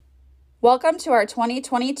Welcome to our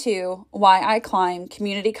 2022 Why I Climb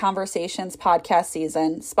Community Conversations podcast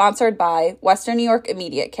season, sponsored by Western New York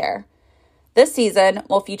Immediate Care. This season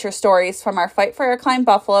will feature stories from our Fight for Air Climb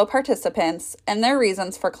Buffalo participants and their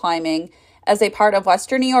reasons for climbing as a part of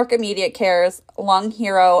Western New York Immediate Care's Lung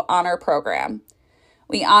Hero Honor Program.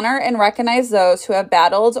 We honor and recognize those who have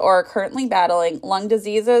battled or are currently battling lung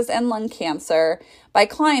diseases and lung cancer by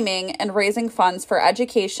climbing and raising funds for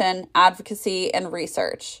education, advocacy, and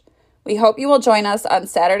research. We hope you will join us on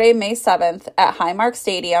Saturday, May 7th at Highmark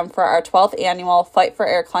Stadium for our 12th annual Fight for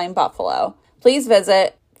Air Climb Buffalo. Please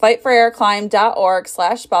visit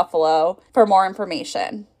fightforairclimb.org/Buffalo for more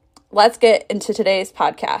information. Let's get into today's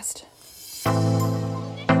podcast.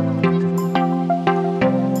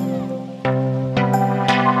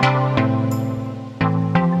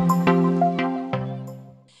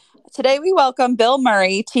 Today we welcome Bill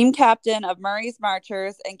Murray, team captain of Murray's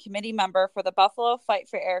Marchers and committee member for the Buffalo Fight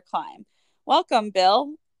for Air Climb. Welcome,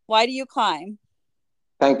 Bill. Why do you climb?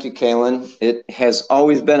 Thank you, Kaylin. It has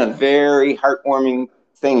always been a very heartwarming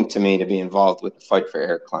thing to me to be involved with the Fight for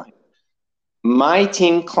Air Climb. My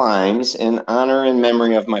team climbs in honor and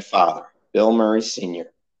memory of my father, Bill Murray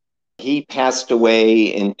Sr. He passed away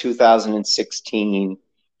in 2016.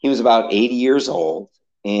 He was about 80 years old,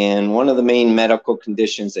 and one of the main medical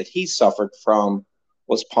conditions that he suffered from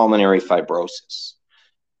was pulmonary fibrosis.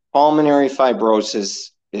 Pulmonary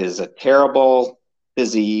fibrosis is a terrible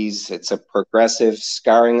disease. It's a progressive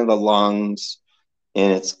scarring of the lungs,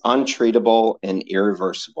 and it's untreatable and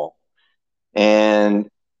irreversible. And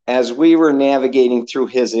as we were navigating through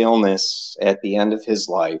his illness at the end of his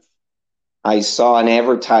life, I saw an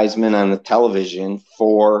advertisement on the television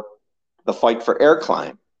for the Fight for Air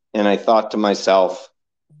Climb. And I thought to myself,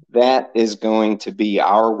 that is going to be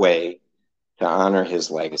our way to honor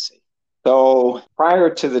his legacy. So prior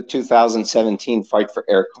to the 2017 Fight for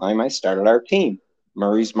Air Climb, I started our team,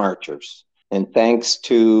 Murray's Marchers. And thanks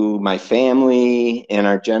to my family and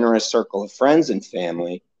our generous circle of friends and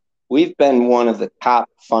family, we've been one of the top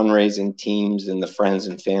fundraising teams in the friends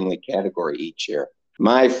and family category each year.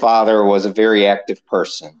 My father was a very active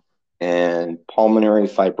person, and pulmonary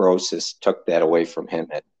fibrosis took that away from him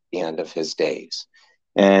at the end of his days.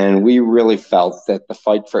 And we really felt that the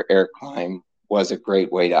Fight for Air Climb was a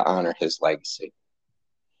great way to honor his legacy.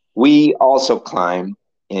 We also climb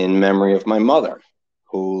in memory of my mother,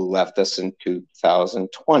 who left us in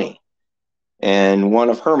 2020. And one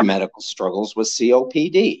of her medical struggles was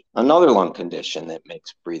COPD, another lung condition that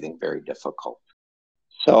makes breathing very difficult.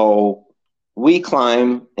 So we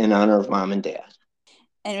climb in honor of Mom and Dad.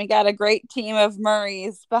 And we got a great team of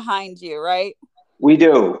Murrays behind you, right? We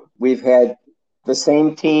do. We've had the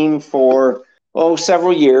same team for,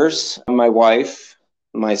 several years. My wife,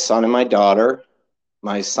 my son and my daughter,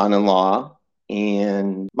 my son-in-law,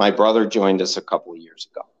 and my brother joined us a couple of years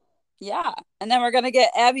ago. Yeah. And then we're going to get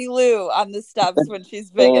Abby Lou on the steps when she's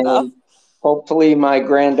big enough. Hopefully my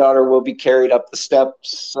granddaughter will be carried up the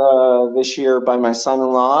steps this year by my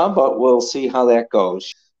son-in-law, but we'll see how that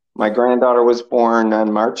goes. My granddaughter was born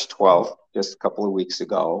on March 12th, just a couple of weeks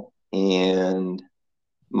ago, and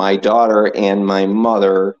my daughter and my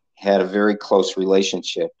mother had a very close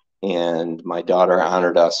relationship, and my daughter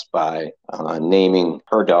honored us by naming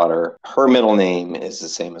her daughter. Her middle name is the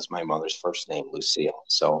same as my mother's first name, Lucille.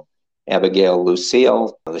 So Abigail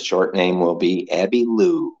Lucille, the short name will be Abby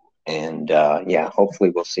Lou. And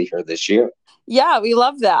hopefully we'll see her this year. Yeah, we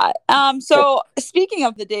love that. So speaking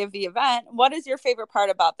of the day of the event, what is your favorite part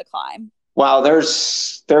about the climb? Well, there's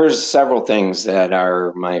several things that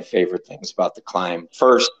are my favorite things about the climb.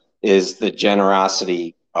 First is the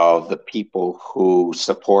generosity of the people who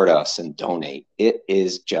support us and donate. It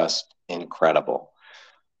is just incredible.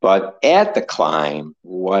 But at the climb,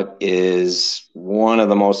 what is one of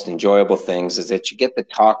the most enjoyable things is that you get to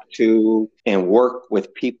talk to and work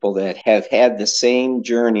with people that have had the same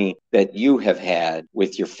journey that you have had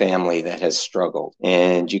with your family that has struggled.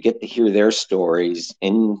 And you get to hear their stories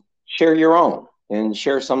and share your own and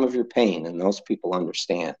share some of your pain, and those people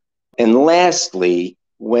understand. And lastly,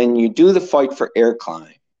 when you do the Fight for Air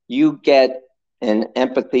Climb, you get an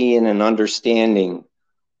empathy and an understanding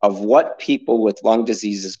of what people with lung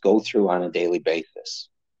diseases go through on a daily basis.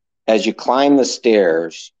 As you climb the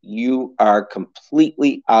stairs, you are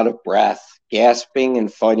completely out of breath, gasping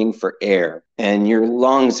and fighting for air, and your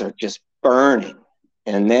lungs are just burning.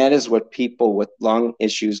 And that is what people with lung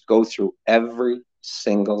issues go through every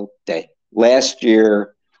single day. Last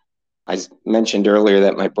year, I mentioned earlier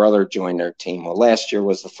that my brother joined our team. Well, last year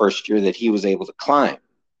was the first year that he was able to climb.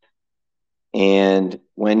 And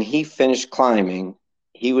when he finished climbing,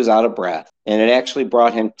 he was out of breath. And it actually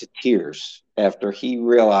brought him to tears after he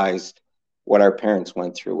realized what our parents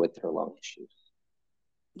went through with their lung issues.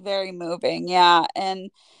 Very moving. Yeah. And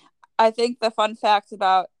I think the fun fact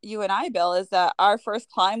about you and I, Bill, is that our first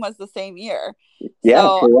climb was the same year. Yeah,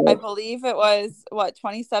 So I correct. believe it was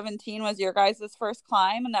 2017 was your guys' first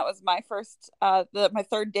climb, and that was my first, my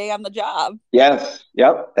third day on the job. Yes.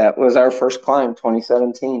 Yep. That was our first climb,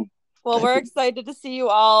 2017. Well, we're excited to see you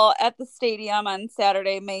all at the stadium on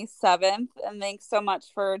Saturday, May 7th. And thanks so much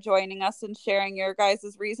for joining us and sharing your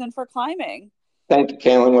guys' reason for climbing. Thank you,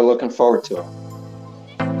 Kaylin. We're looking forward to it.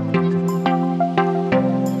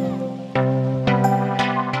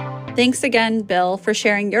 Thanks again, Bill, for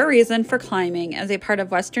sharing your reason for climbing as a part of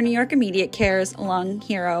Western New York Immediate Care's Lung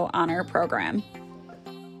Hero Honor Program.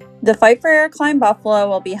 The Fight for Air Climb Buffalo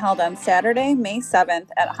will be held on Saturday, May 7th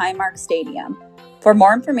at Highmark Stadium. For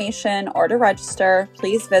more information or to register,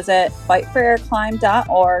 please visit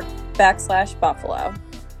fightforairclimb.org/Buffalo.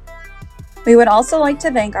 We would also like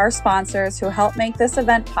to thank our sponsors who helped make this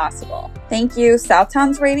event possible. Thank you,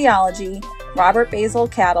 Southtowns Radiology, Robert Basil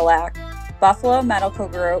Cadillac, Buffalo Medical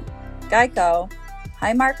Group, Geico,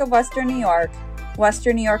 Highmark of Western New York,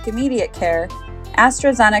 Western New York Immediate Care,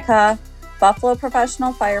 AstraZeneca, Buffalo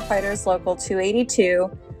Professional Firefighters Local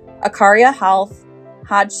 282, Acaria Health,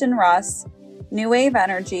 Hodgson Russ, New Wave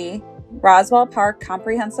Energy, Roswell Park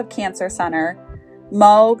Comprehensive Cancer Center,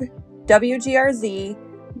 Moog, WGRZ,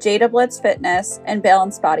 Jada Blitz Fitness, and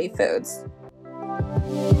Balanced Body Foods.